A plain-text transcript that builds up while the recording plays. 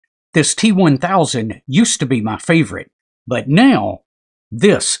This T1000 used to be my favorite, but now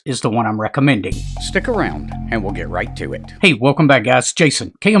this is the one I'm recommending. Stick around and we'll get right to it. Hey, welcome back guys,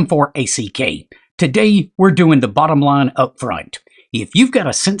 Jason, KM4ACK. Today we're doing the bottom line up front. If you've got a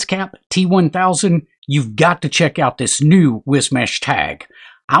SenseCap T1000, you've got to check out this new WisMesh Tag.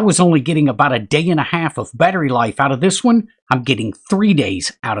 I was only getting about a day and a half of battery life out of this one. I'm getting 3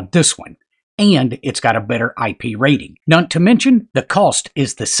 days out of this one. And it's got a better IP rating. Not to mention, the cost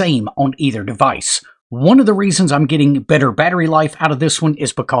is the same on either device. One of the reasons I'm getting better battery life out of this one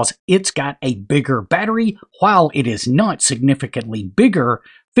is because it's got a bigger battery, while it is not significantly bigger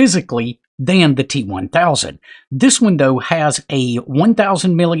physically than the T1000. This one though has a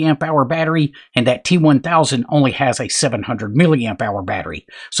 1000 milliamp hour battery, and that T1000 only has a 700 milliamp hour battery.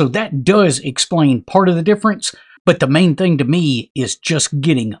 So that does explain part of the difference. But the main thing to me is just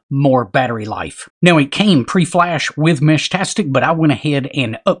getting more battery life. Now it came pre-flash with Meshtastic, but I went ahead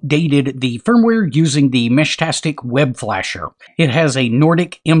and updated the firmware using the Meshtastic web flasher. It has a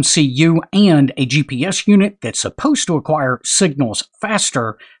Nordic MCU and a GPS unit that's supposed to acquire signals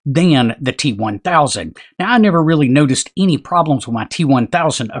faster than the T1000. Now I never really noticed any problems with my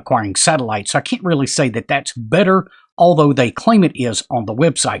T1000 acquiring satellites, so I can't really say that that's better, although they claim it is on the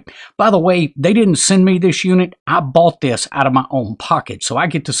website. By the way, they didn't send me this unit. I bought this out of my own pocket, so I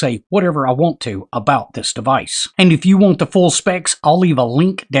get to say whatever I want to about this device. And if you want the full specs, I'll leave a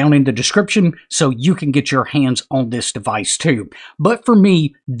link down in the description so you can get your hands on this device too. But for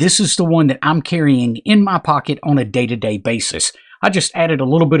me, this is the one that I'm carrying in my pocket on a day-to-day basis. I just added a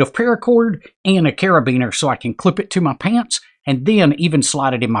little bit of paracord and a carabiner so I can clip it to my pants, and then even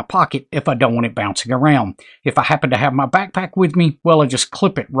slide it in my pocket if I don't want it bouncing around. If I happen to have my backpack with me, well, I just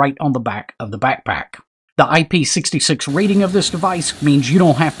clip it right on the back of the backpack. The IP66 rating of this device means you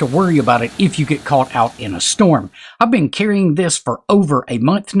don't have to worry about it if you get caught out in a storm. I've been carrying this for over a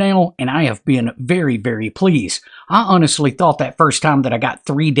month now, and I have been very, very pleased. I honestly thought that first time that I got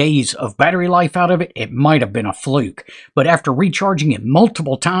 3 days of battery life out of it, it might have been a fluke. But after recharging it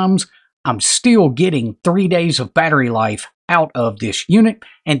multiple times, I'm still getting 3 days of battery life out of this unit,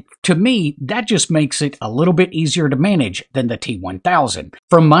 and to me that just makes it a little bit easier to manage than the T1000.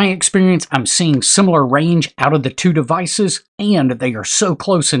 From my experience, I'm seeing similar range out of the two devices, and they are so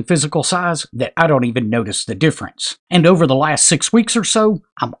close in physical size that I don't even notice the difference. And over the last 6 weeks or so,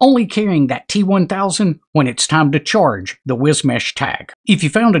 I'm only carrying that T1000 when it's time to charge the WisMesh Tag. If you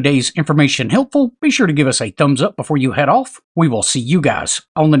found today's information helpful, be sure to give us a thumbs up before you head off. We will see you guys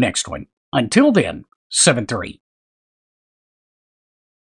on the next one. Until then, 7-3.